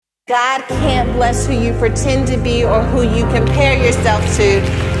God can't bless who you pretend to be or who you compare yourself to.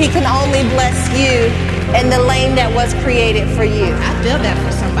 He can only bless you in the lane that was created for you. I feel that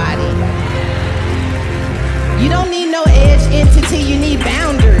for somebody. You don't need no edge entity, you need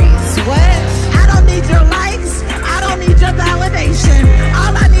boundaries. What? I don't need your likes, I don't need your validation.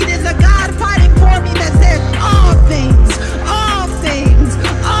 All I need is a God fighting for me that says all things, all things,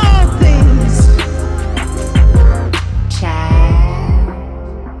 all things.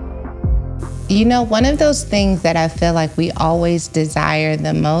 You know, one of those things that I feel like we always desire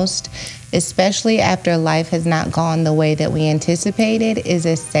the most, especially after life has not gone the way that we anticipated, is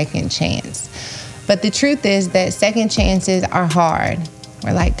a second chance. But the truth is that second chances are hard.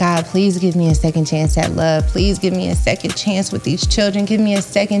 We're like, God, please give me a second chance at love. Please give me a second chance with these children. Give me a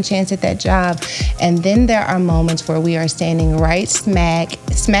second chance at that job. And then there are moments where we are standing right smack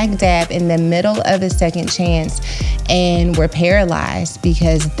dab in the middle of a second chance, and we're paralyzed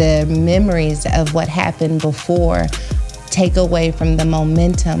because the memories of what happened before take away from the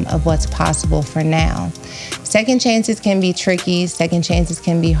momentum of what's possible for now. Second chances can be tricky, second chances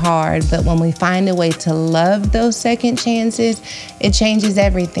can be hard, but when we find a way to love those second chances, it changes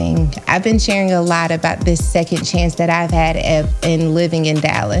everything. I've been sharing a lot about this second chance that I've had in living in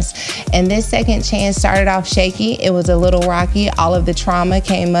Dallas. And this second chance started off shaky. It was a little rocky. All of the trauma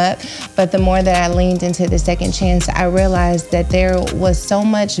came up. But the more that I leaned into the second chance, I realized that there was so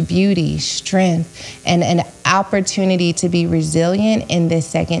much beauty, strength, and an opportunity to be resilient in this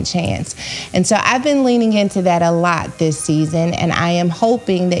second chance. And so I've been leaning into that a lot this season, and I am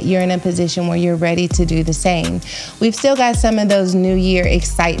hoping that you're in a position where you're ready to do the same. We've still got some of those New Year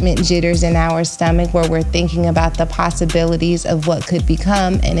excitement jitters in our stomach where we're thinking about the possibilities of what could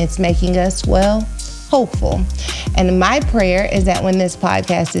become, and it's making us, well, hopeful. And my prayer is that when this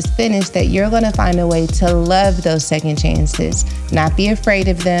podcast is finished, that you're going to find a way to love those second chances, not be afraid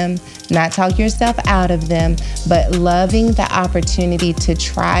of them, not talk yourself out of them, but loving the opportunity to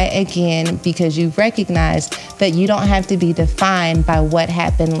try again because you recognize that you don't have to be defined by what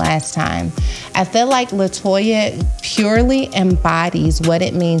happened last time. I feel like LaToya purely embodies what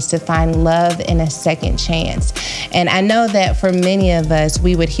it means to find love in a second chance. And I know that for many of us,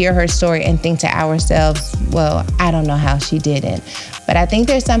 we would hear her story and think to ourselves, well, I don't know how she did it. But I think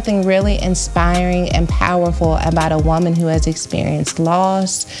there's something really inspiring and powerful about a woman who has experienced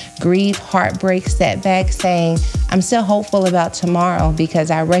loss, grief, heartbreak, setback, saying, I'm still hopeful about tomorrow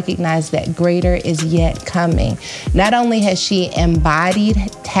because I recognize that greater is yet coming. Not only has she embodied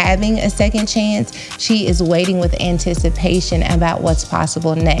having a second chance, she is waiting with anticipation about what's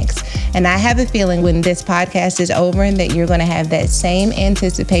possible next. And I have a feeling when this podcast is over that you're going to have that same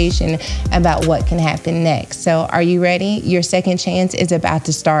anticipation about what can happen next. So are you ready? Your second chance is about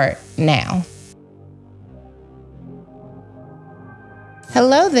to start now.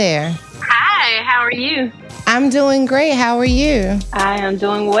 Hello there. Hi, how are you? I'm doing great. How are you? I am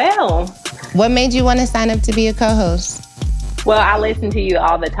doing well. What made you want to sign up to be a co-host? Well, I listen to you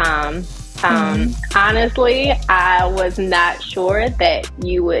all the time. Honestly, I was not sure that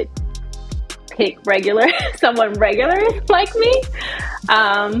you would pick someone regular like me.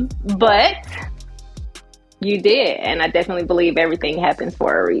 But you did. And I definitely believe everything happens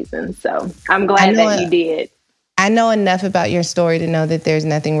for a reason. So I'm glad that you did. I know enough about your story to know that there's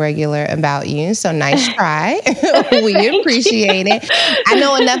nothing regular about you. So nice try. We appreciate it. I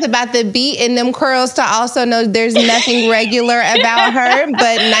know enough about the beat and them curls to also know there's nothing regular about her,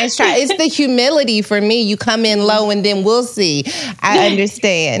 but nice try. It's the humility for me. You come in low and then we'll see. I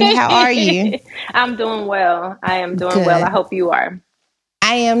understand. How are you? I'm doing well. I am doing well. I hope you are.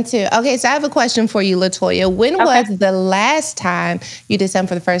 I am too. Okay, so I have a question for you, LaToya. When was the last time you did something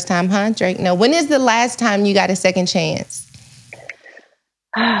for the first time, huh, Drake? No, when is the last time you got a second chance?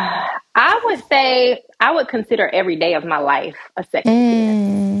 I would say I would consider every day of my life a second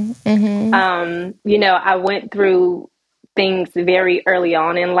chance. Mm-hmm. I went through things very early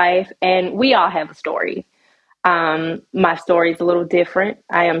on in life, and we all have a story. My story is a little different.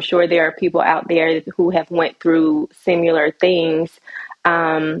 I am sure there are people out there who have went through similar things.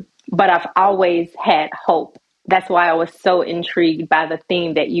 But I've always had hope. That's why I was so intrigued by the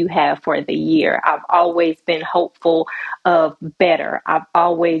theme that you have for the year. I've always been hopeful of better. I've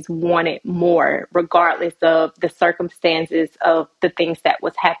always wanted more, regardless of the circumstances of the things that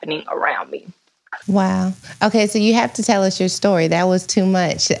was happening around me. Wow. Okay, so you have to tell us your story. That was too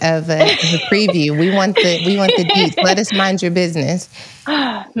much of a preview. We want the deets. Let us mind your business.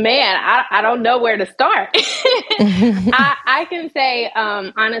 Man, I don't know where to start. I can say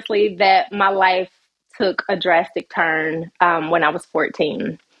honestly that my life took a drastic turn when I was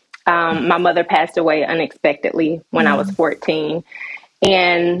 14. My mother passed away unexpectedly when I was 14.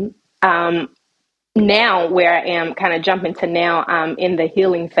 And Now where I am, kind of jumping to now, I'm in the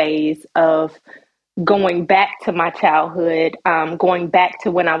healing phase of going back to my childhood, going back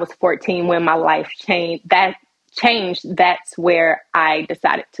to when I was 14, when my life changed. That's where I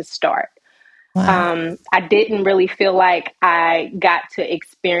decided to start. Wow. I didn't really feel like I got to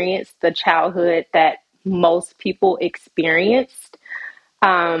experience the childhood that most people experienced.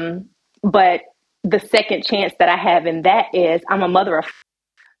 But the second chance that I have in that is I'm a mother of,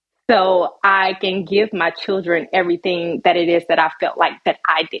 so I can give my children everything that it is that I felt like that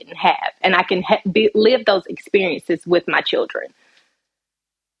I didn't have, and I can live those experiences with my children.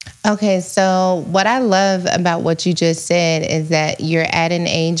 Okay, so what I love about what you just said is that you're at an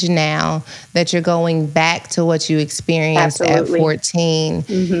age now that you're going back to what you experienced Absolutely. at 14.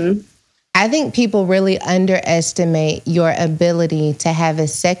 Mm-hmm. I think people really underestimate your ability to have a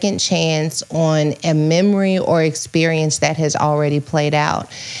second chance on a memory or experience that has already played out.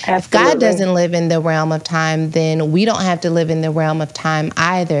 Absolutely. If God doesn't live in the realm of time, then we don't have to live in the realm of time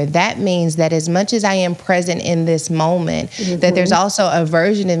either. That means that as much as I am present in this moment, that there's also a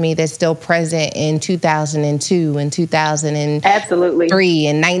version of me that's still present in 2002 and 2003 Absolutely.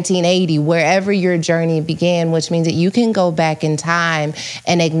 and 1980, wherever your journey began, which means that you can go back in time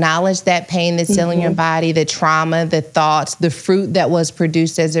and acknowledge that pain that's still in your body, the trauma, the thoughts, the fruit that was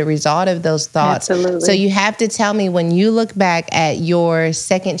produced as a result of those thoughts. Absolutely. So you have to tell me, when you look back at your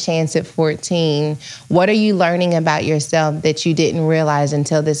second chance at 14, what are you learning about yourself that you didn't realize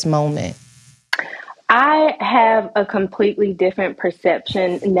until this moment? I have a completely different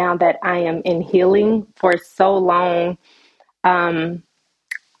perception now that I am in healing. For so long,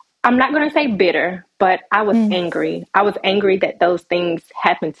 I'm not going to say bitter, but I was angry. I was angry that those things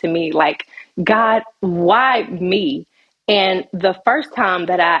happened to me. Like, God, why me? And the first time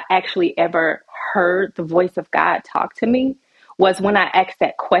that I actually ever heard the voice of God talk to me was when I asked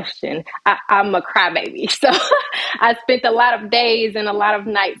that question. I'm a crybaby. So I spent a lot of days and a lot of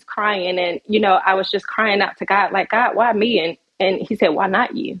nights crying. And, I was just crying out to God, like, God, why me? And he said, why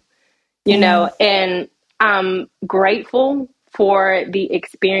not you? And I'm grateful for the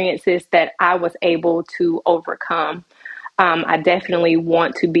experiences that I was able to overcome. I definitely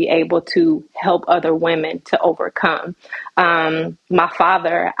want to be able to help other women to overcome. My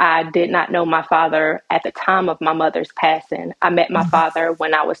father, I did not know my father at the time of my mother's passing. I met my father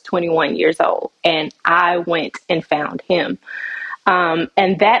when I was 21 years old, and I went and found him.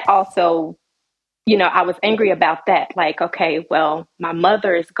 And that also, I was angry about that. Like, okay, well, my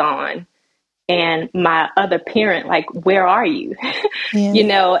mother is gone and my other parent, like, where are you?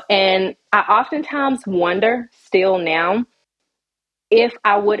 Yeah. And I oftentimes wonder still now, if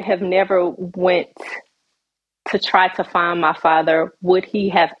I would have never went to try to find my father, would he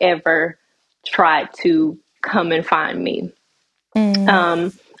have ever tried to come and find me?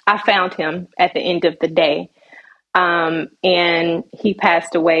 I found him at the end of the day. And he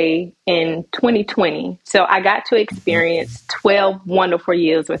passed away in 2020. So I got to experience 12 wonderful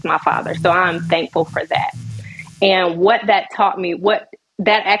years with my father. So I'm thankful for that. And what that taught me, what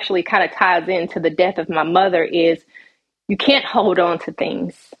that actually kind of ties into the death of my mother, is you can't hold on to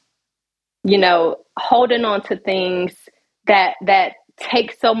things. Holding on to things that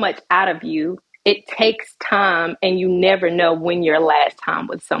take so much out of you. It takes time, and you never know when your last time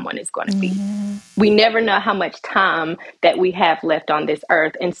with someone is going to be. We never know how much time that we have left on this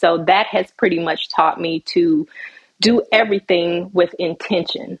earth. And so that has pretty much taught me to do everything with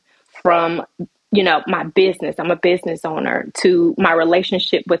intention, from my business. I'm a business owner, to my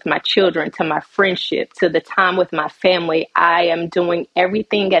relationship with my children, to my friendship, to the time with my family. I am doing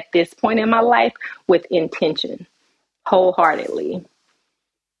everything at this point in my life with intention, wholeheartedly.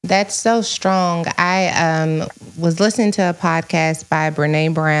 That's so strong. I was listening to a podcast by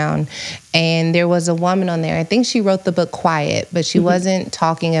Brene Brown, and there was a woman on there. I think she wrote the book Quiet, but she wasn't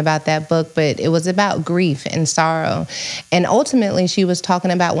talking about that book, but it was about grief and sorrow. And ultimately, she was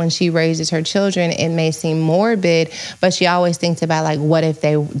talking about when she raises her children, it may seem morbid, but she always thinks about, like, what if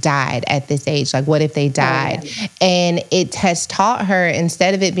they died at this age? Like, what if they died? And it has taught her,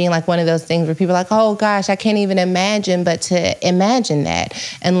 instead of it being like one of those things where people are like, oh gosh, I can't even imagine, but to imagine that.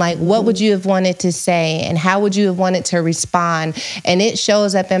 And like, what would you have wanted to say? And how would you have wanted to respond? And it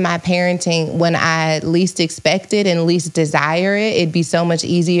shows up in my parenting when I least expect it and least desire it. It'd be so much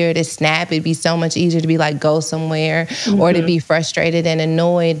easier to snap. It'd be so much easier to be like, go somewhere, or to be frustrated and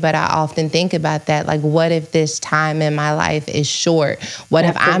annoyed. But I often think about that. Like, what if this time in my life is short? What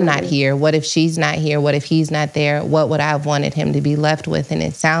if I'm not here? What if she's not here? What if he's not there? What would I have wanted him to be left with? And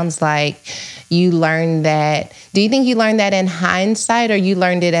it sounds like you learned that. Do you think you learned that in hindsight, or you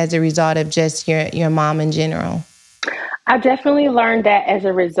learned it as a result of just your mom in general? I definitely learned that as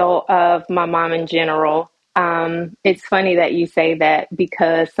a result of my mom in general. It's funny that you say that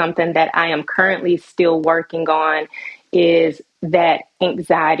because something that I am currently still working on is that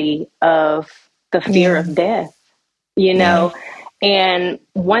anxiety of the fear Yeah. of death, you Yeah. know? And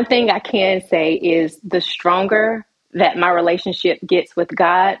one thing I can say is the stronger that my relationship gets with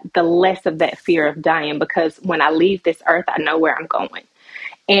God, the less of that fear of dying, because when I leave this earth, I know where I'm going.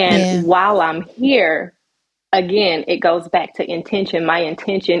 And Yeah. while I'm here, again, it goes back to intention. My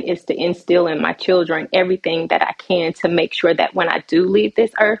intention is to instill in my children everything that I can to make sure that when I do leave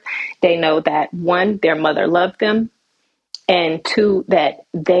this earth, they know that one, their mother loved them, and two, that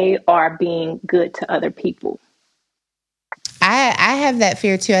they are being good to other people. I have that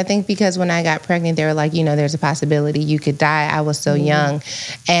fear too. I think because when I got pregnant, they were like, there's a possibility you could die. I was so young.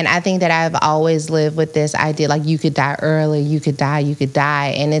 And I think that I've always lived with this idea, like you could die early, you could die.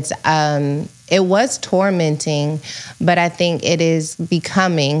 And it was tormenting, but I think it is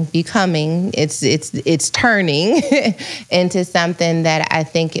becoming, it's turning into something that I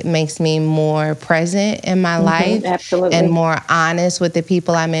think it makes me more present in my life Absolutely. and more honest with the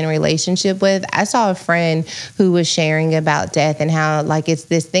people I'm in relationship with. I saw a friend who was sharing about death and how like it's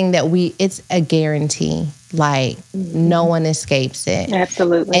this thing that it's a guarantee. Like no one escapes it.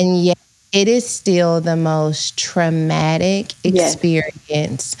 Absolutely. And yet it is still the most traumatic Yes.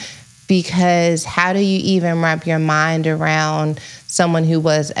 experience, because how do you even wrap your mind around someone who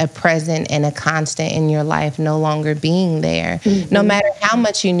was a present and a constant in your life no longer being there? No matter how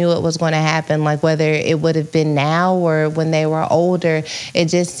much you knew it was going to happen, like whether it would have been now or when they were older, it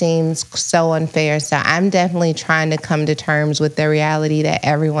just seems so unfair. So I'm definitely trying to come to terms with the reality that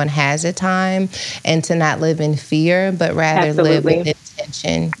everyone has a time, and to not live in fear, but rather live with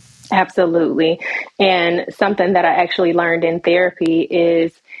intention. Absolutely. And something that I actually learned in therapy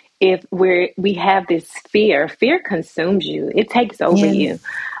is if we have this fear consumes you. It takes over Yeah. you.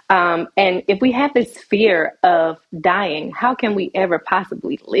 And if we have this fear of dying, how can we ever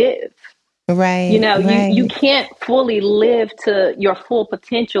possibly live? Right. You Right. can't fully live to your full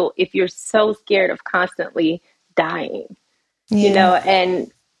potential if you're so scared of constantly dying. Yeah.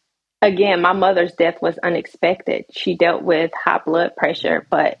 And again, my mother's death was unexpected. She dealt with high blood pressure,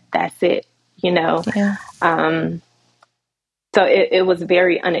 but that's it, you know. Yeah. So it was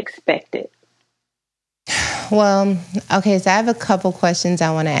very unexpected. Well, okay, so I have a couple questions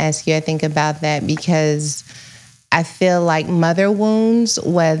I want to ask you, I think, about that, because I feel like mother wounds,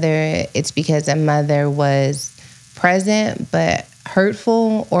 whether it's because a mother was present but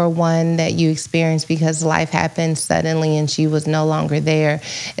hurtful, or one that you experienced because life happened suddenly and she was no longer there,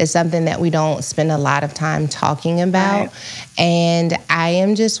 is something that we don't spend a lot of time talking about. Right. And I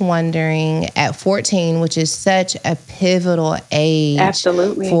am just wondering, at 14, which is such a pivotal age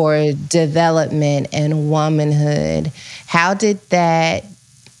Absolutely. for development and womanhood, how did that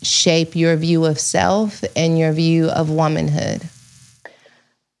shape your view of self and your view of womanhood?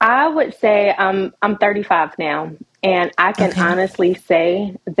 I would say I'm 35 now, and I can Okay. honestly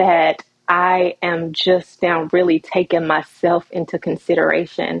say that I am just now really taking myself into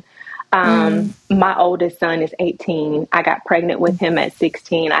consideration. My oldest son is 18. I got pregnant with him at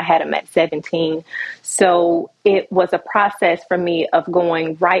 16. I had him at 17. So it was a process for me of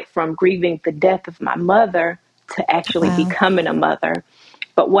going right from grieving the death of my mother to actually Wow. becoming a mother.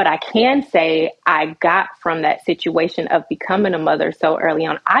 But what I can say I got from that situation of becoming a mother so early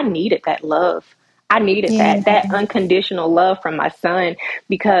on, I needed that love. I needed Yeah. that unconditional love from my son,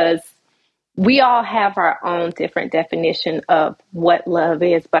 because we all have our own different definition of what love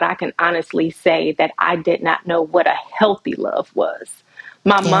is. But I can honestly say that I did not know what a healthy love was.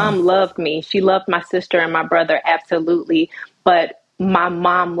 My Yeah. mom loved me. She loved my sister and my brother, absolutely. But my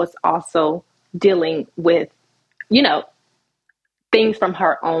mom was also dealing with, you know, things from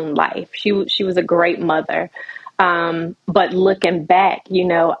her own life. She was a great mother. But looking back,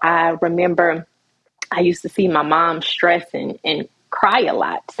 I remember I used to see my mom stress and cry a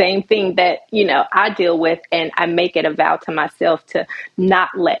lot. Same thing that, I deal with. And I make it a vow to myself to not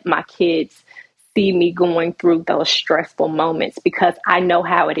let my kids see me going through those stressful moments, because I know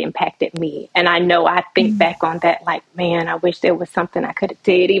how it impacted me. And I think back on that like, man, I wish there was something I could have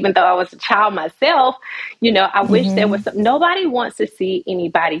did, even though I was a child myself. I wish there was some. Nobody wants to see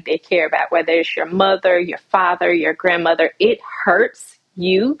anybody they care about, whether it's your mother, your father, your grandmother. It hurts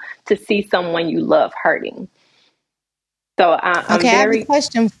you to see someone you love hurting. So I'm Okay, I have a very.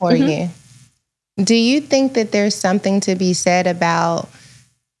 question for Mhm. you. Do you think that there's something to be said about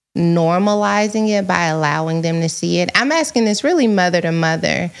normalizing it by allowing them to see it? I'm asking this really mother to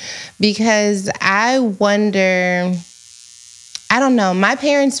mother, because I wonder, I don't know. My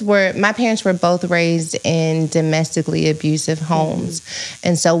parents were both raised in domestically abusive homes.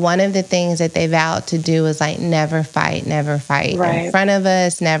 And so one of the things that they vowed to do was like never fight in front of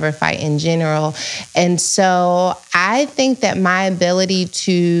us, never fight in general. And so I think that my ability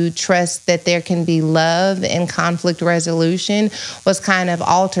to trust that there can be love and conflict resolution was kind of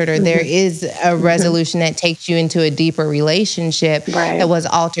altered, or there is a resolution that takes you into a deeper relationship that was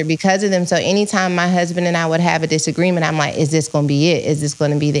altered because of them. So anytime my husband and I would have a disagreement, I'm like, is this going to be it? Is this going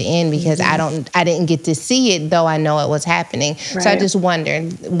to be the end? Because I didn't get to see it, though I know it was happening. So I just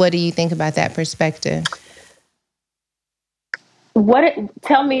wondered, what do you think about that perspective?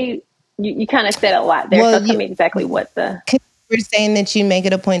 Tell me, you kind of said a lot there. So tell me exactly what the... You're saying that you make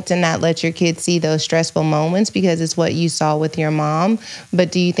it a point to not let your kids see those stressful moments because it's what you saw with your mom.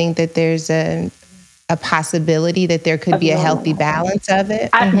 But do you think that there's a possibility that there could be a healthy balance of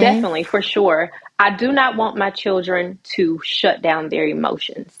it? Definitely, for sure. I do not want my children to shut down their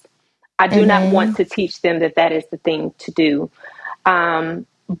emotions. I do not want to teach them that that is the thing to do.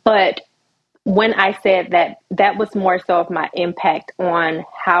 But when I said that, that was more so of my impact on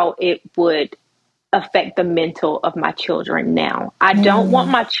how it would affect the mental of my children now. I don't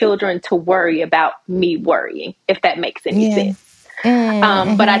want my children to worry about me worrying, if that makes any sense.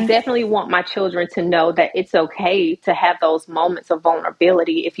 But I definitely want my children to know that it's okay to have those moments of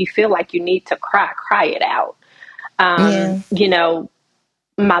vulnerability. If you feel like you need to cry it out. You know,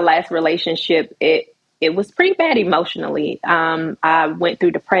 my last relationship, it was pretty bad emotionally. I went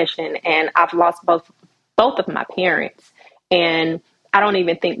through depression, and I've lost both of my parents. And I don't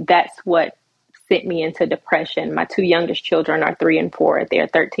even think that's what sent me into depression. My two youngest children are 3 and 4. They're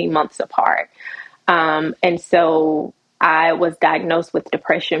 13 months apart. And so I was diagnosed with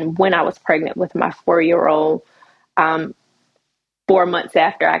depression when I was pregnant with my 4-year-old, 4 months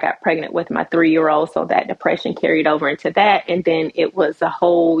after I got pregnant with my 3-year-old. So that depression carried over into that. And then it was a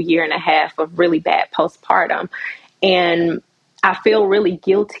whole year and a half of really bad postpartum. And I feel really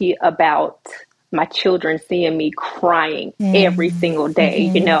guilty about my children seeing me crying every single day.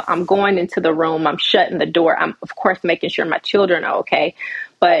 You know, I'm going into the room, I'm shutting the door. I'm, of course, making sure my children are okay.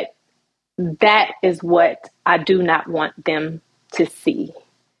 But that is what I do not want them to see,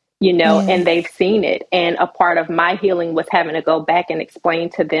 you know, and they've seen it. And a part of my healing was having to go back and explain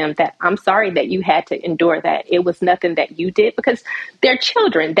to them that I'm sorry that you had to endure that. It was nothing that you did, because they're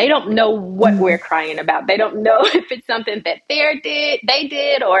children. They don't know what we're crying about. They don't know if it's something that they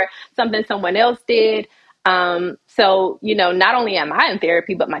did or something someone else did. So, you know, not only am I in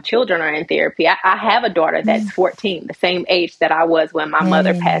therapy, but my children are in therapy. I have a daughter that's 14, the same age that I was when my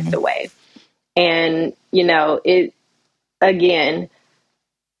mother passed away. And, you know, it, again,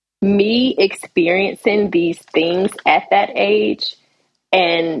 me experiencing these things at that age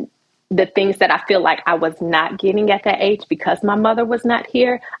and the things that I feel like I was not getting at that age because my mother was not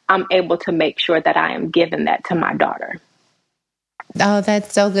here, I'm able to make sure that I am giving that to my daughter. Oh,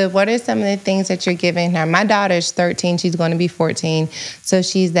 that's so good. What are some of the things that you're giving her? My daughter's 13. She's going to be 14. So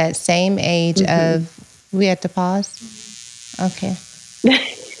she's that same age of... We have to pause? Okay.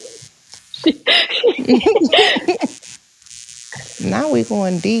 Now we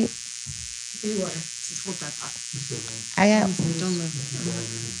going deep. I got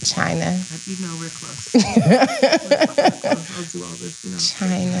China. You know we're close. I'll do all this. You know.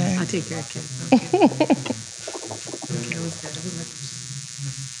 China. I take care of kids.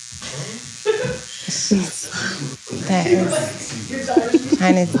 That is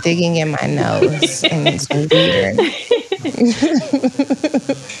China's digging in my nose, and it's weird.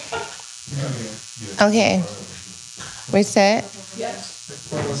 Okay. We set?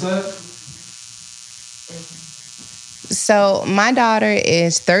 Yes. What's that? So my daughter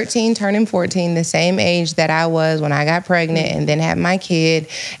is 13, turning 14, the same age that I was when I got pregnant and then had my kid.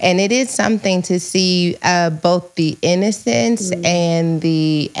 And it is something to see both the innocence and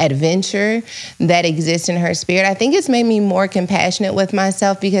the adventure that exists in her spirit. I think it's made me more compassionate with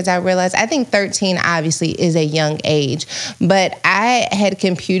myself because I realized I think 13 obviously is a young age, but I had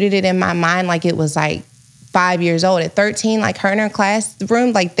computed it in my mind like it was like 5 years old. At 13, like her in her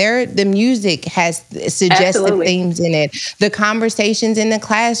classroom, like the music has suggestive themes in it. The conversations in the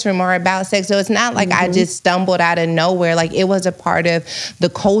classroom are about sex. So it's not like I just stumbled out of nowhere. Like it was a part of the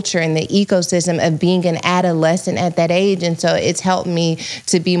culture and the ecosystem of being an adolescent at that age. And so it's helped me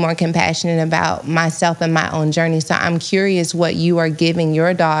to be more compassionate about myself and my own journey. So I'm curious what you are giving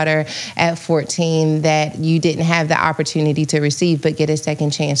your daughter at 14 that you didn't have the opportunity to receive, but get a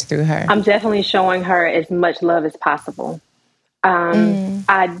second chance through her. I'm definitely showing her as much love as possible.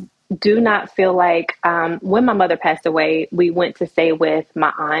 I do not feel like when my mother passed away, we went to stay with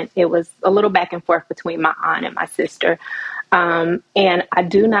my aunt. It was a little back and forth between my aunt and my sister. And I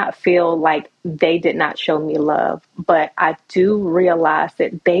do not feel like they did not show me love, but I do realize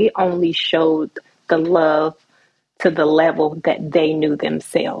that they only showed the love to the level that they knew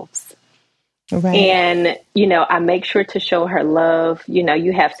themselves. Right. And, I make sure to show her love.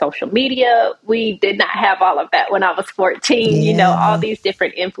 You have social media. We did not have all of that when I was 14, all these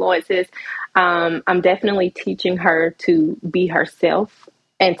different influences. I'm definitely teaching her to be herself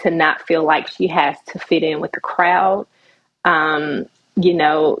and to not feel like she has to fit in with the crowd.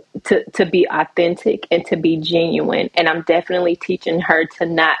 To be authentic and to be genuine. And I'm definitely teaching her to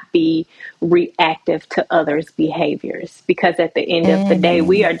not be reactive to others' behaviors, because at the end of the day,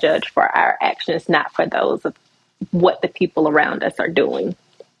 we are judged for our actions, not for those of what the people around us are doing.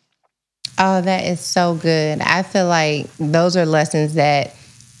 Oh, that is so good. I feel like those are lessons that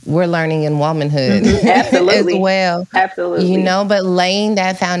we're learning in womanhood Absolutely. as well. Absolutely. But laying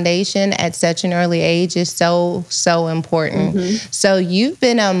that foundation at such an early age is so, so important. So you've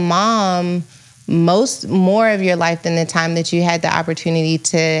been a mom more of your life than the time that you had the opportunity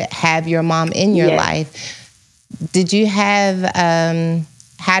to have your mom in your life. Did you have,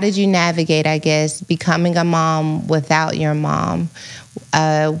 how did you navigate, I guess, becoming a mom without your mom?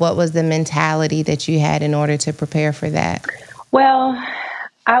 What was the mentality that you had in order to prepare for that? Well,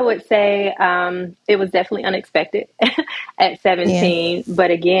 I would say it was definitely unexpected at 17. Yeah. But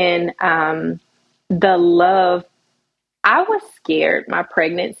again, the love, I was scared my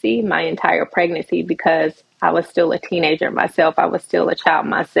entire pregnancy, because I was still a teenager myself. I was still a child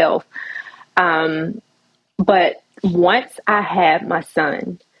myself. But once I had my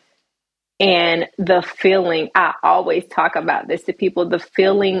son, and the feeling, I always talk about this to people, the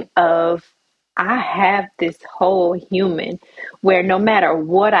feeling of, I have this whole human where no matter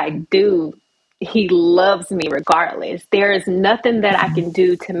what I do, he loves me regardless. There is nothing that I can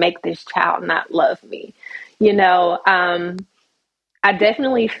do to make this child not love me. I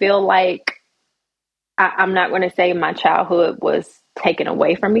definitely feel like I'm not going to say my childhood was taken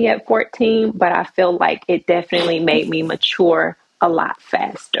away from me at 14, but I feel like it definitely made me mature a lot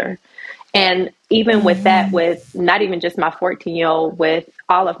faster. And even with that, with not even just my 14-year-old, with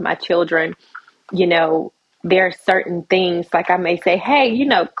all of my children, there are certain things, like I may say, hey,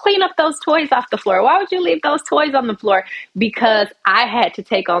 clean up those toys off the floor. Why would you leave those toys on the floor? Because I had to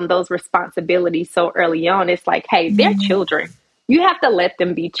take on those responsibilities so early on. It's like, hey, they're children. You have to let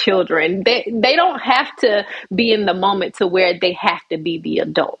them be children. They don't have to be in the moment to where they have to be the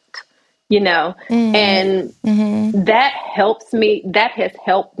adult. And that helps me. That has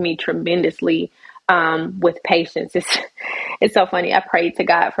helped me tremendously with patience. It's so funny. I prayed to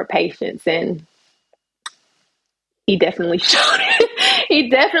God for patience, and He definitely showed it. He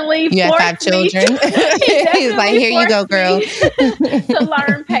definitely forced me. You have 5 children. He's like, here you go, girl. To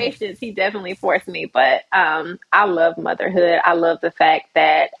learn patience. He definitely forced me. But I love motherhood. I love the fact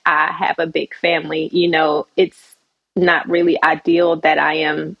that I have a big family. It's not really ideal that I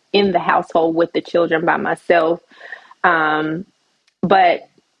am in the household with the children by myself. But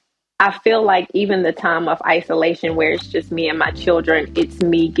I feel like even the time of isolation where it's just me and my children, it's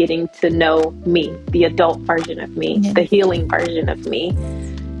me getting to know me, the adult version of me, the healing version of me,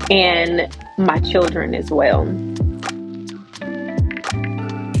 and my children as well.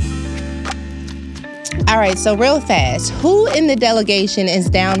 All right, so real fast, who in the delegation is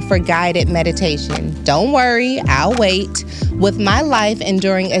down for guided meditation? Don't worry, I'll wait. With my life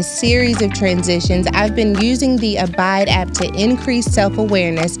enduring a series of transitions, I've been using the Abide app to increase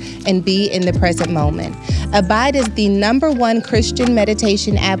self-awareness and be in the present moment. Abide is the #1 Christian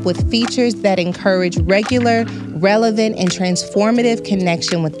meditation app with features that encourage regular, relevant, and transformative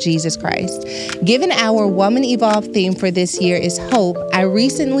connection with Jesus Christ. Given our Woman Evolve theme for this year is hope, I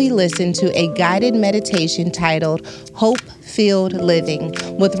recently listened to a guided meditation titled Hope-Filled Living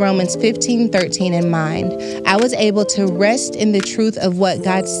with Romans 15:13 in mind. I was able to rest in the truth of what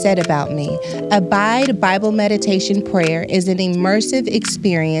God said about me. Abide Bible Meditation Prayer is an immersive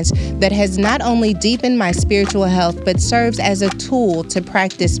experience that has not only deepened my spiritual health, but serves as a tool to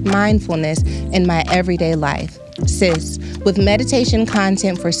practice mindfulness in my everyday life. Sis, with meditation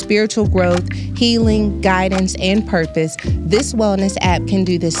content for spiritual growth, healing, guidance, and purpose, this wellness app can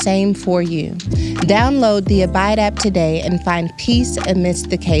do the same for you. Download the Abide app today and find peace amidst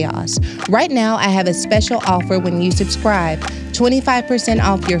the chaos. Right now, I have a special offer when you subscribe. 25%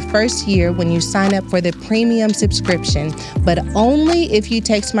 off your first year when you sign up for the premium subscription, but only if you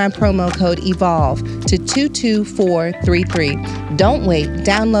text my promo code EVOLVE to 22433. Don't wait.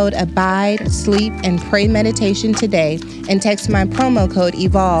 Download Abide, Sleep, and Pray Meditation today and text my promo code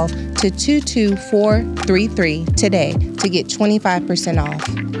EVOLVE to 22433 today to get 25% off.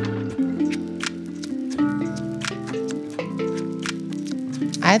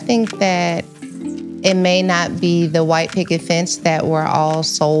 I think that it may not be the white picket fence that we're all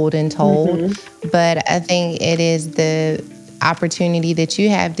sold and told, but I think it is the opportunity that you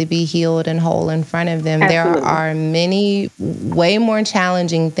have to be healed and whole in front of them. Absolutely. There are many way more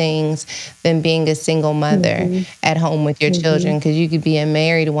challenging things than being a single mother at home with your children, because you could be a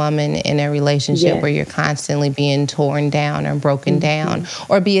married woman in a relationship Yes. where you're constantly being torn down or broken down,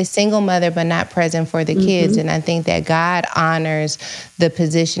 or be a single mother but not present for the kids. And I think that God honors the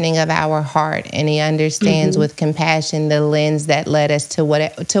positioning of our heart, and he understands with compassion the lens that led us to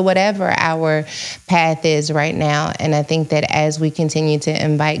whatever our path is right now. And I think that as we continue to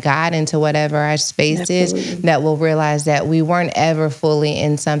invite God into whatever our space is, that we'll realize that we weren't ever fully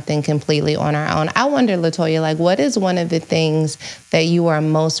in something completely on our own. I wonder, Latoya, like, what is one of the things that you are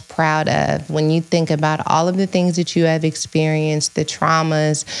most proud of when you think about all of the things that you have experienced, the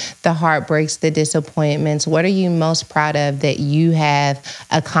traumas, the heartbreaks, the disappointments? What are you most proud of that you have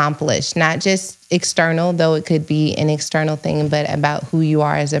accomplished? Not just external, though it could be an external thing, but about who you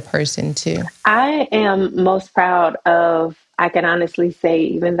are as a person too. I am most proud of, I can honestly say,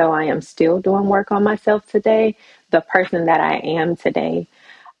 even though I am still doing work on myself today, the person that I am today.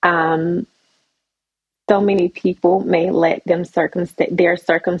 Um, so many people may let their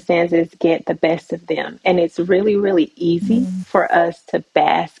circumstances get the best of them. And it's really, really easy for us to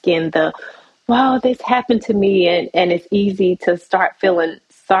bask in the, wow, this happened to me. And it's easy to start feeling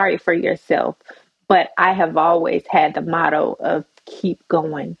sorry for yourself. But I have always had the motto of keep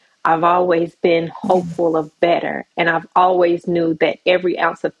going. I've always been hopeful of better. And I've always knew that every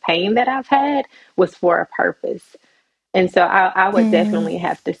ounce of pain that I've had was for a purpose. And so I would definitely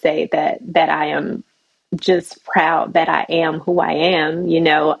have to say that I am just proud that I am who I am,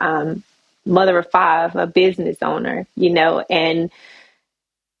 mother of five, a business owner, and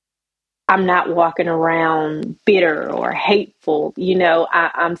I'm not walking around bitter or hateful,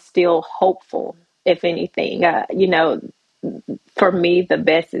 I'm still hopeful, if anything. For me, the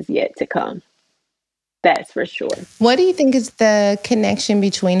best is yet to come. That's for sure. What do you think is the connection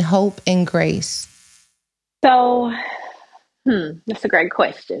between hope and grace? So, that's a great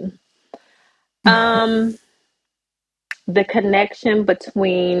question. The connection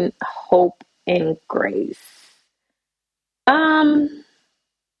between hope and grace.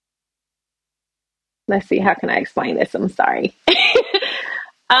 Let's see, how can I explain this? I'm sorry.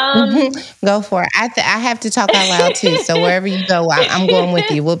 Go for it. I have to talk out loud too. So wherever you go, I'm going with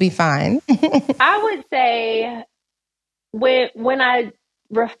you. We'll be fine. I would say when I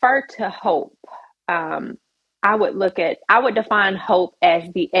refer to hope, I would define hope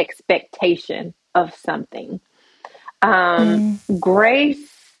as the expectation of something. Grace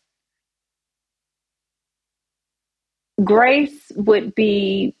would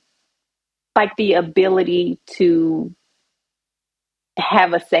be like the ability to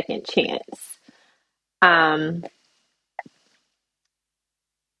have a second chance.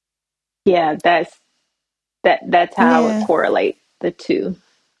 Yeah, that's how I would correlate the two.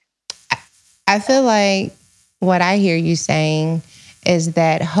 I feel like what I hear you saying is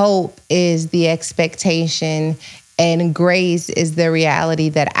that hope is the expectation and grace is the reality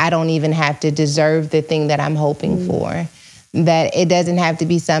that I don't even have to deserve the thing that I'm hoping for. That it doesn't have to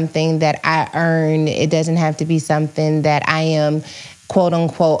be something that I earn. It doesn't have to be something that I am, quote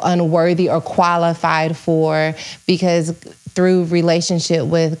unquote, unworthy or qualified for, because through relationship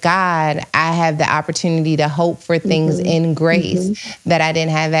with God, I have the opportunity to hope for things in grace that I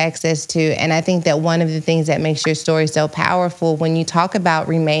didn't have access to. And I think that one of the things that makes your story so powerful when you talk about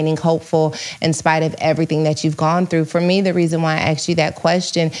remaining hopeful in spite of everything that you've gone through. For me, the reason why I asked you that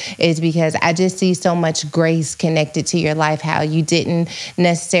question is because I just see so much grace connected to your life, how you didn't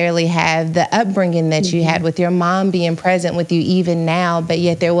necessarily have the upbringing that you had with your mom being present with you even now, but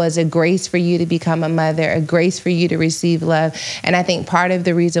yet there was a grace for you to become a mother, a grace for you to receive love. And I think part of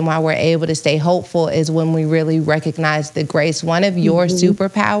the reason why we're able to stay hopeful is when we really recognize the grace. One of your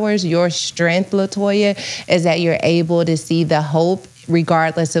superpowers, your strength, Latoya, is that you're able to see the hope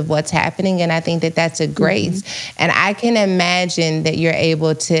regardless of what's happening. And I think that that's a grace. And I can imagine that you're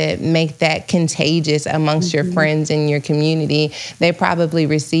able to make that contagious amongst your friends and your community. They probably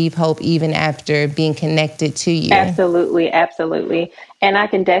receive hope even after being connected to you. Absolutely, absolutely. And I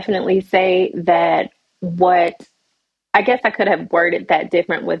can definitely say that I guess I could have worded that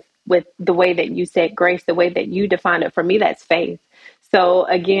different with the way that you said grace, the way that you defined it. For me, that's faith. So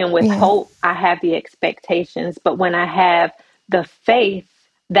again, with hope, I have the expectations, but when I have the faith,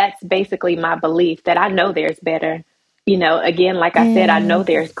 that's basically my belief that I know there's better. Again, like I said, I know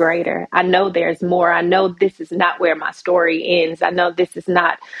there's greater. I know there's more. I know this is not where my story ends. I know this is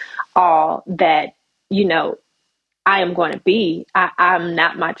not all that, you know, I am going to be. I'm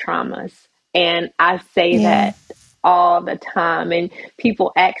not my traumas. And I say Yeah. that all the time. And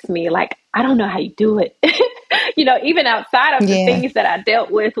people ask me, like, I don't know how you do it. Even outside of the Yeah. things that I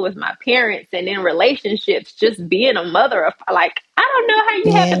dealt with my parents and in relationships, just being a mother of, like, I don't know how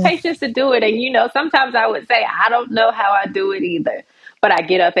you have the Yeah. patience to do it. And, sometimes I would say, I don't know how I do it either. But I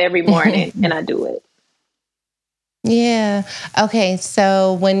get up every morning and I do it. Yeah. Okay.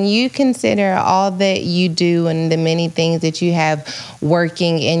 So when you consider all that you do and the many things that you have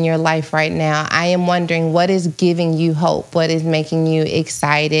working in your life right now, I am wondering what is giving you hope? What is making you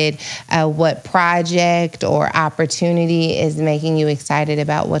excited? What project or opportunity is making you excited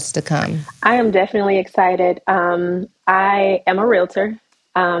about what's to come? I am definitely excited. I am a realtor.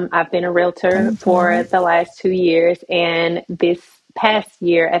 I've been a realtor for Mhm. the last 2 years, and this past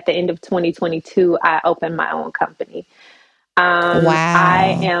year, at the end of 2022, I opened my own company. I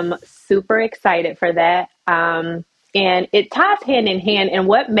Wow. am super excited for that. And it ties hand in hand. And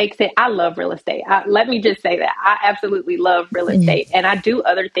what makes it, I love real estate. Let me just say that I absolutely love real estate, and I do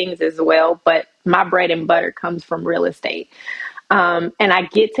other things as well, but my bread and butter comes from real estate. And I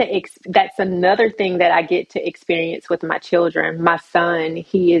get to, that's another thing that I get to experience with my children. My son,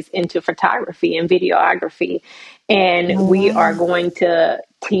 he is into photography and videography, and Oh, we are wow. going to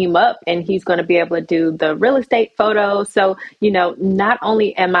team up, and he's going to be able to do the real estate photos. So, not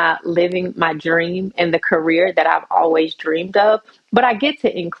only am I living my dream and the career that I've always dreamed of, but I get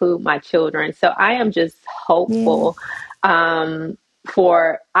to include my children. So I am just Yeah. hopeful. I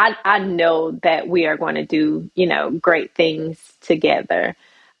know that we are going to do, great things together.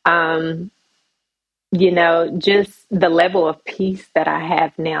 Um, just the level of peace that I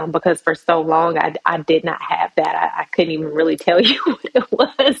have now, because for so long I did not have that. I couldn't even really tell you what it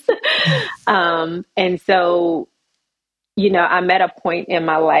was. And so, I'm at a point in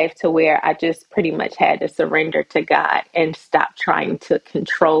my life to where I just pretty much had to surrender to God and stop trying to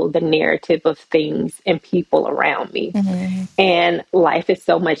control the narrative of things and people around me. Mhm. And life is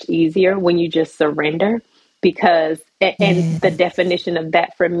so much easier when you just surrender, because, and Yeah. the definition of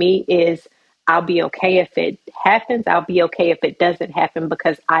that for me is, I'll be okay if it happens. I'll be okay if it doesn't happen,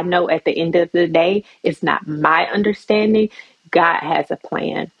 because I know at the end of the day, it's not my understanding. God has a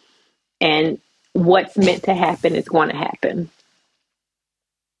plan, and what's meant to happen is going to happen.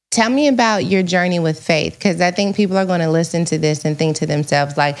 Tell me about your journey with faith, because I think people are going to listen to this and think to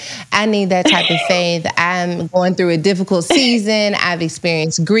themselves, like, I need that type of faith. I'm going through a difficult season. I've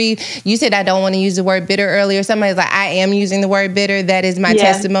experienced grief. You said I don't want to use the word bitter earlier. Somebody's like, I am using the word bitter. That is my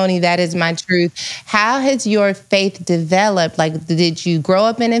Yeah, testimony. That is my truth. How has your faith developed? Like, did you grow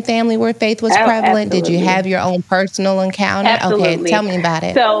up in a family where faith was prevalent? Did you absolutely. have your own personal encounter? Okay, tell Absolutely. me about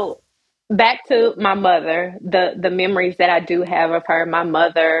it. So back to my mother, the memories that I do have of her. My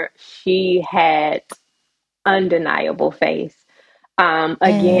mother, she had undeniable faith.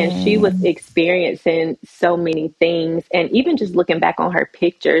 Again, she was Mm, experiencing so many things, and even just looking back on her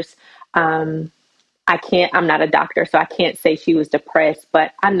pictures, um, I'm not a doctor, so I can't say she was depressed,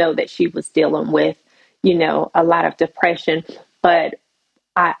 but I know that she was dealing with, a lot of depression. But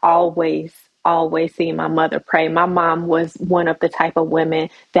I always see my mother pray. My mom was one of the type of women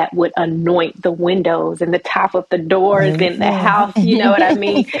that would anoint the windows and the top of the doors in the house. You know what I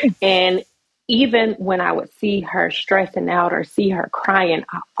mean? amen. And even when I would see her stressing out or see her crying,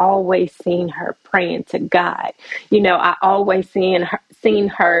 I always seen her praying to God. I always seen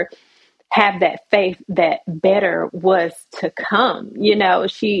her have that faith that better was to come.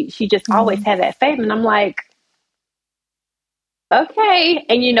 She just always had that faith, and I'm like, okay.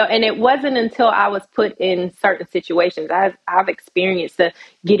 And and it wasn't until I was put in certain situations. I've experienced the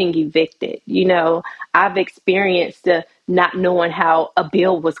getting evicted. I've experienced the not knowing how a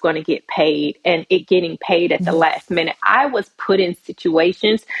bill was going to get paid and it getting paid at the last minute. I was put in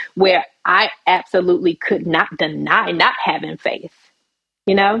situations where I absolutely could not deny not having faith,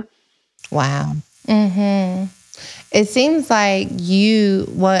 you know? Wow. Hmm. It seems like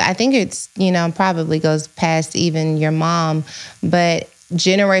I think it's, probably goes past even your mom, but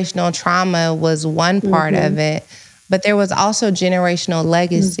generational trauma was one part Mm-hmm. of it, but there was also generational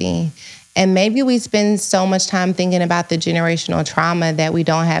legacy. And maybe we spend so much time thinking about the generational trauma that we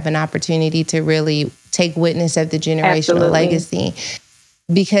don't have an opportunity to really take witness of the generational Absolutely. legacy.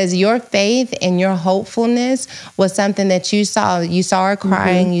 because your faith and your hopefulness was something that you saw. You saw her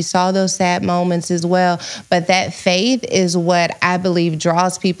crying, you saw those sad moments as well. But that faith is what I believe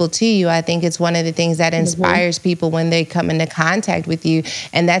draws people to you. I think it's one of the things that inspires people when they come into contact with you.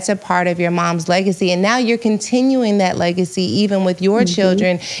 And that's a part of your mom's legacy. And now you're continuing that legacy even with your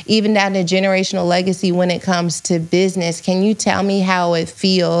children, even down to generational legacy when it comes to business. Can you tell me how it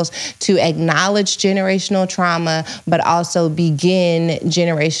feels to acknowledge generational trauma, but also begin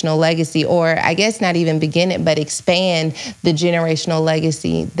generational legacy, or I guess not even begin it, but expand the generational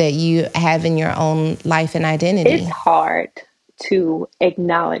legacy that you have in your own life and identity? It's hard to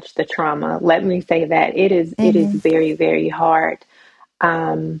acknowledge the trauma. Let me say that it is very, very hard.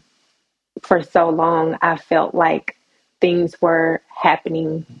 For so long, I felt like things were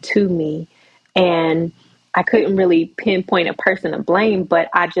happening to me, and I couldn't really pinpoint a person to blame, but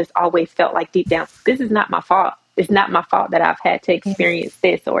I just always felt like deep down, this is not my fault. It's not my fault that I've had to experience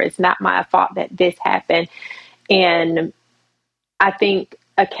this, or it's not my fault that this happened. And I think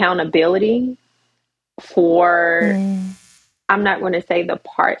accountability for, I'm not going to say the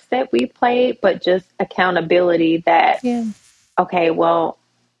parts that we played, but just accountability that, okay, well,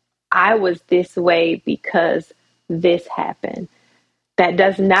 I was this way because this happened. That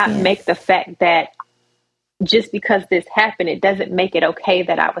does not make the fact that just because this happened, it doesn't make it okay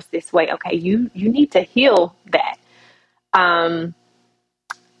that I was this way. Okay, you need to heal that.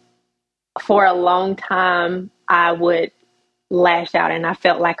 For a long time, I would lash out, and I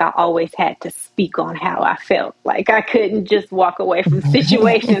felt like I always had to speak on how I felt. Like I couldn't just walk away from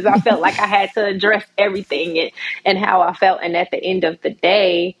situations. I felt like I had to address everything and how I felt. And at the end of the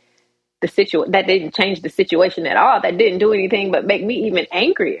day, that didn't change the situation at all. That didn't do anything but make me even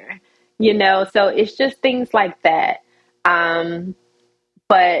angrier, So it's just things like that.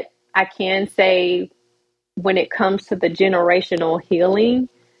 But I can say when it comes to the generational healing,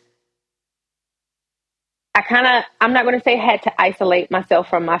 I'm not going to say I had to isolate myself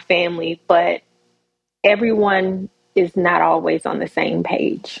from my family, but everyone is not always on the same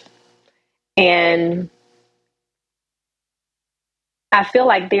page. And I feel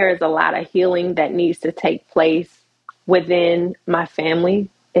like there is a lot of healing that needs to take place within my family,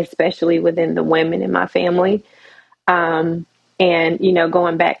 especially within the women in my family. And,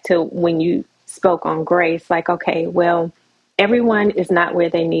 going back to when you spoke on grace, like, okay, well, everyone is not where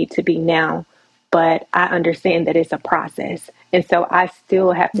they need to be now, but I understand that it's a process. And so I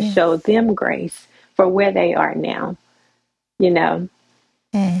still have to show them grace for where they are now,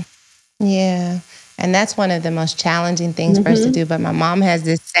 Yeah. And that's one of the most challenging things for us to do. But my mom has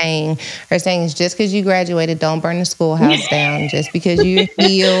this saying, her saying is, just because you graduated, don't burn the schoolhouse down. Just because you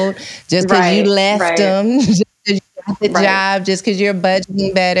healed, just because you left them, just because you got the job, just because you're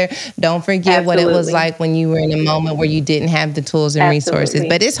budgeting better, don't forget what it was like when you were in a moment where you didn't have the tools and resources.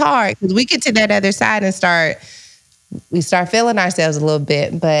 But it's hard because we get to that other side and we start feeling ourselves a little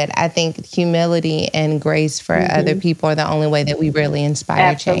bit. But I think humility and grace for other people are the only way that we really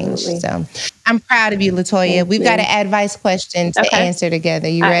inspire change. So I'm proud of you, LaToya. We've got an advice question to answer together.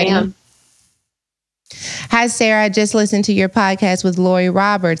 You ready? I am. Hi, Sarah. I just listened to your podcast with Lori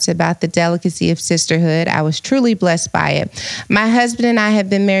Roberts about the delicacy of sisterhood. I was truly blessed by it. My husband and I have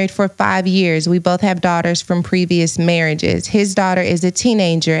been married for 5 years. We both have daughters from previous marriages. His daughter is a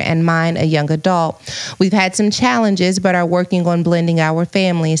teenager and mine a young adult. We've had some challenges, but are working on blending our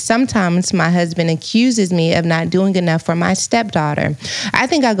families. Sometimes my husband accuses me of not doing enough for my stepdaughter. I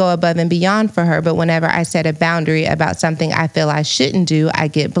think I go above and beyond for her, but whenever I set a boundary about something I feel I shouldn't do, I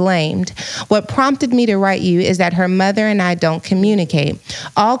get blamed. What prompted me to write you is that her mother and I don't communicate.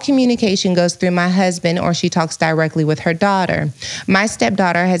 All communication goes through my husband, or she talks directly with her daughter. My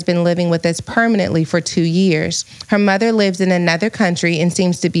stepdaughter has been living with us permanently for 2 years. Her mother lives in another country and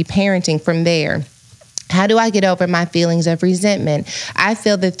seems to be parenting from there. How do I get over my feelings of resentment? I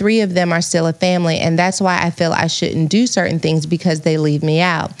feel the three of them are still a family, and that's why I feel I shouldn't do certain things because they leave me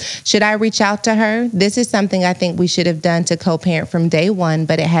out. Should I reach out to her? This is something I think we should have done to co-parent from day one,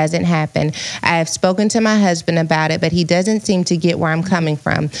 but it hasn't happened. I have spoken to my husband about it, but he doesn't seem to get where I'm coming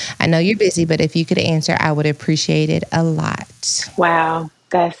from. I know you're busy, but if you could answer, I would appreciate it a lot. Wow,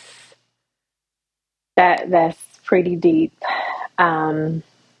 that's pretty deep.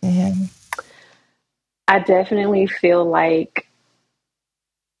 I definitely feel like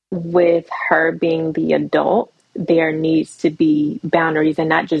with her being the adult, there needs to be boundaries, and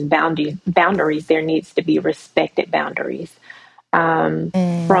not just boundaries. There needs to be respected boundaries. From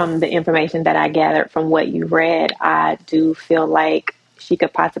the information that I gathered from what you read, I do feel like she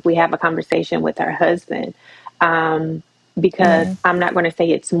could possibly have a conversation with her husband. because I'm not going to say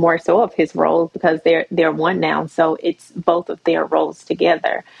it's more so of his roles, because they're one now. So it's both of their roles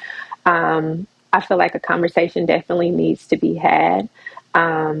together. I feel like a conversation definitely needs to be had.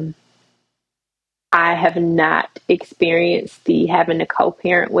 I have not experienced the having to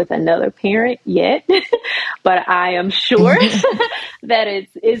co-parent with another parent yet, but I am sure that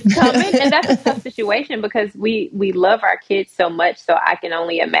it's coming, and that's a tough situation because we love our kids so much. So I can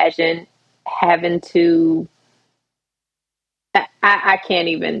only imagine having to. I can't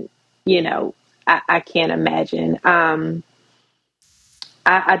even, I can't imagine. I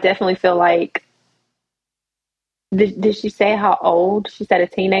definitely feel like. Did she say how old? She said a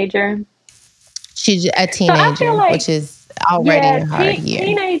teenager. She's a So I feel teenager, like, which is already yeah, a hard year.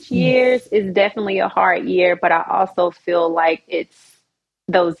 teenage years is definitely a hard year, but I also feel like it's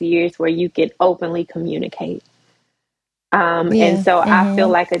those years where you can openly communicate. And Yeah. so I feel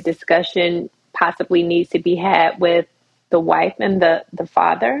like a discussion possibly needs to be had with the wife and the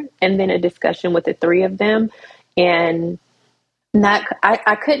father, and then a discussion with the three of them. And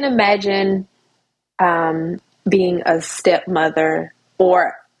I couldn't imagine being a stepmother,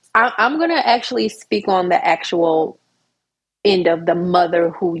 or I'm going to actually speak on the actual end of the mother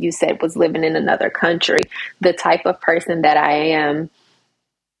who you said was living in another country. The type of person that I am,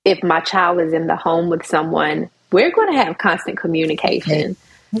 if my child is in the home with someone, we're going to have constant Okay. communication,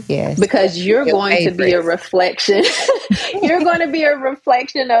 Yes. because you're Your going to be a favorites. reflection. You're going to be a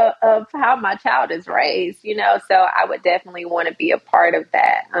reflection of how my child is raised, So I would definitely want to be a part of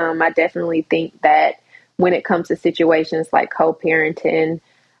that. I definitely think that when it comes to situations like co-parenting,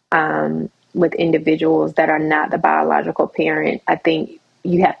 with individuals that are not the biological parent, I think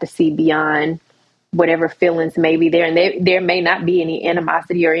you have to see beyond whatever feelings may be there. And there may not be any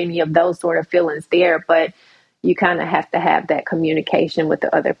animosity or any of those sort of feelings there, but you kind of have to have that communication with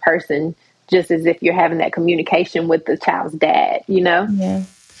the other person, just as if you're having that communication with the child's dad. Yeah.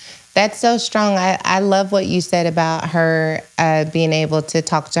 That's so strong. I love what you said about her being able to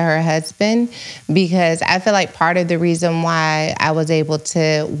talk to her husband, because I feel like part of the reason why I was able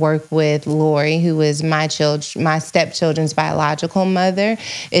to work with Lori, who is my stepchildren's biological mother,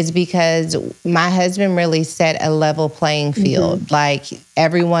 is because my husband really set a level playing field. Like,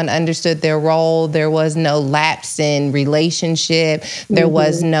 everyone understood their role. There was no lapse in relationship. There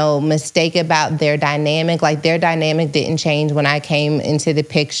was no mistake about their dynamic. Like, their dynamic didn't change when I came into the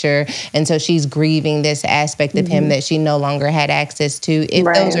picture. And so she's grieving this aspect of him that she no longer had access to. If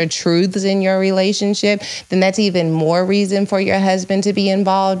those are truths in your relationship, then that's even more reason for your husband to be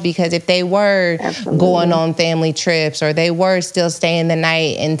involved. Because if they were going on family trips, or they were still staying the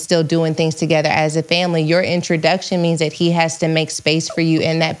night and still doing things together as a family, your introduction means that he has to make space for you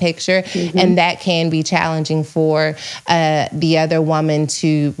in that picture. And that can be challenging for the other woman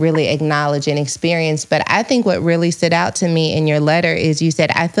to really acknowledge and experience. But I think what really stood out to me in your letter is you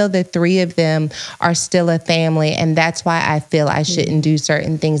said, I feel the three of them are still a family, and that's why I feel I shouldn't do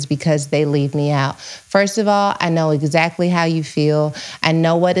certain things because they leave me out. First of all, I know exactly how you feel. I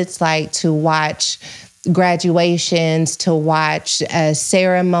know what it's like to watch graduations, to watch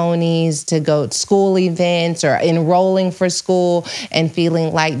ceremonies, to go to school events, or enrolling for school and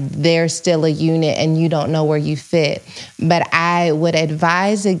feeling like they're still a unit and you don't know where you fit. But I would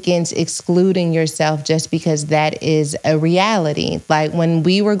advise against excluding yourself just because that is a reality. Like, when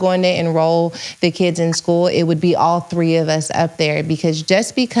we were going to enroll the kids in school, it would be all three of us up there, because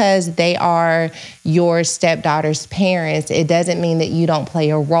just because they are your stepdaughter's parents, it doesn't mean that you don't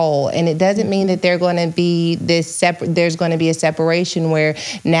play a role. And it doesn't mean that they're going to be there's going to be a separation where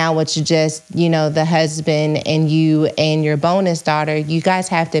now it's just, the husband and you and your bonus daughter. You guys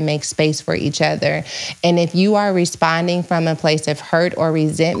have to make space for each other. And if you are responding from a place of hurt or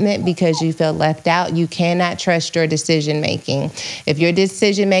resentment because you feel left out, you cannot trust your decision making. If your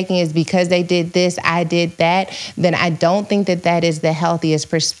decision making is because they did this, I did that, then I don't think that that is the healthiest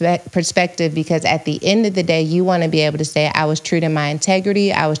perspective, because at the end of the day, you want to be able to say, I was true to my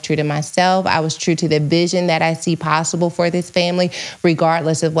integrity, I was true to myself, I was true to the vision that I see possible for this family,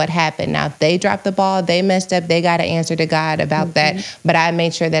 regardless of what happened. Now, if they dropped the ball, they messed up, they got to answer to God about that. But I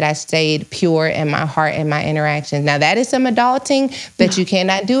made sure that I stayed pure in my heart and my interactions. Now, that is some adulting that you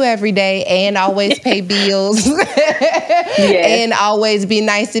cannot do every day and always pay bills and always be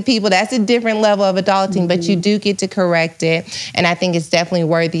nice to people. That's a different level of adulting, but you do get to correct it. And I think it's definitely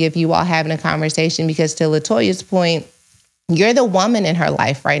worthy of you all having a conversation, because to LaToya's point, you're the woman in her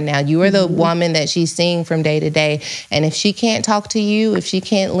life right now. You are the woman that she's seeing from day to day. And if she can't talk to you, if she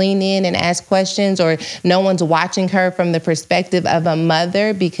can't lean in and ask questions, or no one's watching her from the perspective of a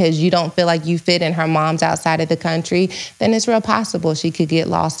mother because you don't feel like you fit in her mom's outside of the country, then it's real possible she could get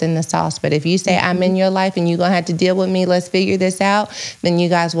lost in the sauce. But if you say, I'm in your life and you're going to have to deal with me, let's figure this out, then you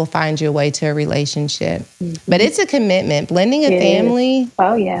guys will find your way to a relationship. But it's a commitment. Blending a family,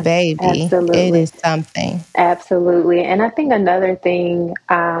 oh yeah, baby, absolutely. It is something. Absolutely. And I think another thing,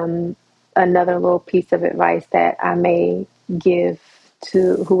 another little piece of advice that I may give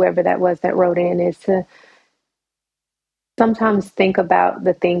to whoever that was that wrote in is to sometimes think about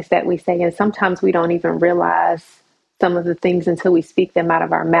the things that we say. And sometimes we don't even realize some of the things until we speak them out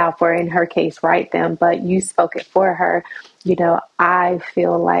of our mouth, or in her case, write them. But you spoke it for her. You know, I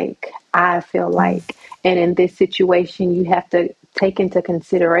feel like, and in this situation, you have to take into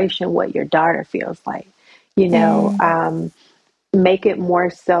consideration what your daughter feels like. You know, make it more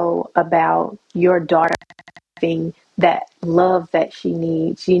so about your daughter having that love that she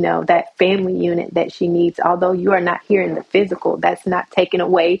needs, you know, that family unit that she needs. Although you are not here in the physical, that's not taken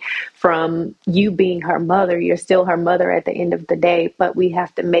away from you being her mother. You're still her mother at the end of the day, but we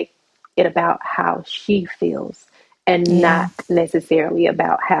have to make it about how she feels and not necessarily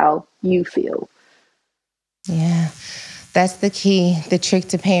about how you feel. Yeah. That's the key. The trick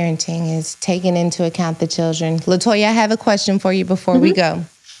to parenting is taking into account the children. LaToya, I have a question for you before we go.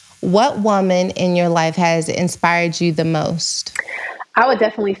 What woman in your life has inspired you the most? I would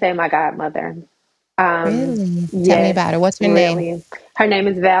definitely say my godmother. Really? Yes, Tell me about her. What's her name? Her name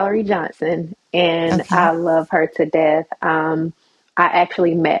is Valerie Johnson, and I love her to death. I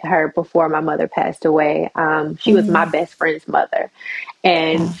actually met her before my mother passed away. She was my best friend's mother,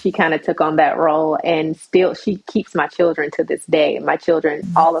 and she kind of took on that role, and still she keeps my children to this day. My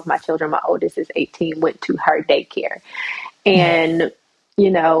children, all of my children, my oldest is 18, went to her daycare. And,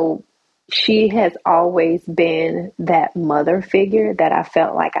 you know, she has always been that mother figure that I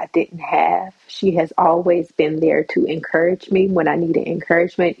felt like I didn't have. She has always been there to encourage me when I needed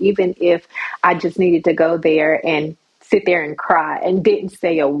encouragement, even if I just needed to go there and sit there and cry and didn't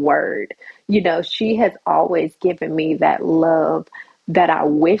say a word. You know, she has always given me that love that I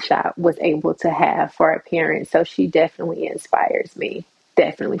wish I was able to have for a parent. So she definitely inspires me.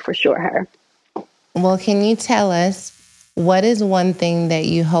 Definitely, for sure, her. Well, can you tell us, what is one thing that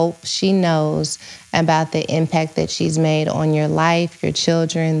you hope she knows about the impact that she's made on your life, your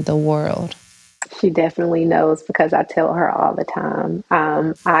children, the world? She definitely knows, because I tell her all the time.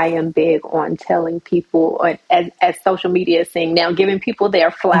 I am big on telling people, as social media is saying now, giving people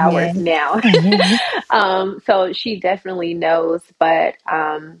their flowers now. So she definitely knows. But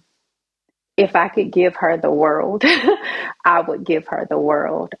if I could give her the world, I would give her the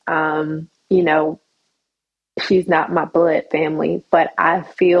world. You know, she's not my blood family, but I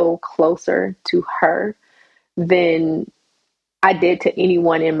feel closer to her than I did to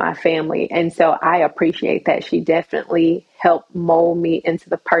anyone in my family. And so I appreciate that. She definitely helped mold me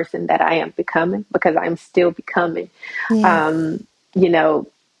into the person that I am becoming, because I'm still becoming. You know,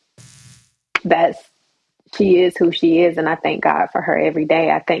 she is who she is. And I thank God for her every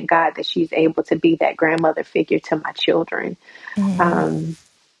day. I thank God that she's able to be that grandmother figure to my children.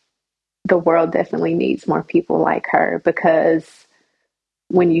 The world definitely needs more people like her, because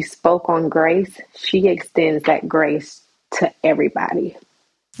when you spoke on grace, she extends that grace to everybody.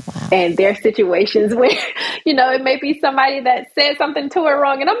 And there are situations where, you know, it may be somebody that said something to her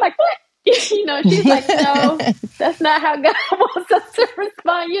wrong, and I'm like, what? You know, she's like, no, that's not how God wants us to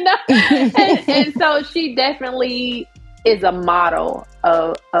respond, you know? And so she definitely is a model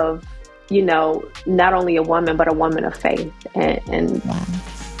of, you know, not only a woman, but a woman of faith. And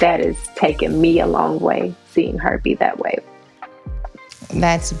that has taken me a long way, seeing her be that way.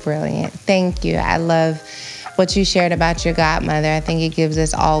 That's brilliant. Thank you. I love what you shared about your godmother. I think it gives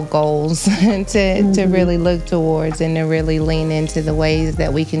us all goals to really look towards and to really lean into the ways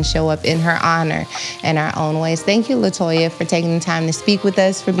that we can show up in her honor in our own ways. Thank you, LaToya, for taking the time to speak with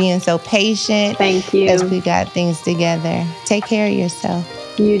us, for being so patient. Thank you. As we got things together. Take care of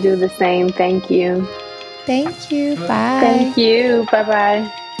yourself. You do the same. Thank you. Thank you. Bye. Thank you.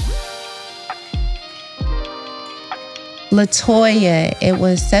 Bye-bye. LaToya, it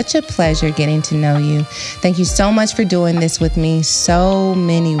was such a pleasure getting to know you. Thank you so much for doing this with me. So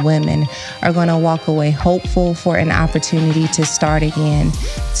many women are going to walk away hopeful for an opportunity to start again,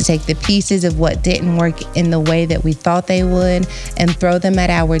 to take the pieces of what didn't work in the way that we thought they would and throw them at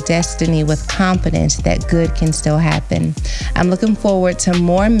our destiny with confidence that good can still happen. I'm looking forward to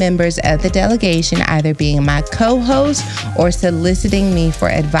more members of the delegation either being my co-host or soliciting me for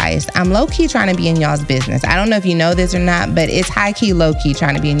advice. I'm low-key trying to be in y'all's business. I don't know if you know this or not, not, but it's high key, low key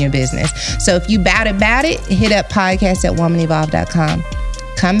trying to be in your business. So if you bout it, hit up podcast@womanevolve.com.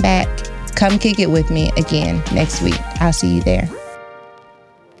 Come back, come kick it with me again next week. I'll see you there.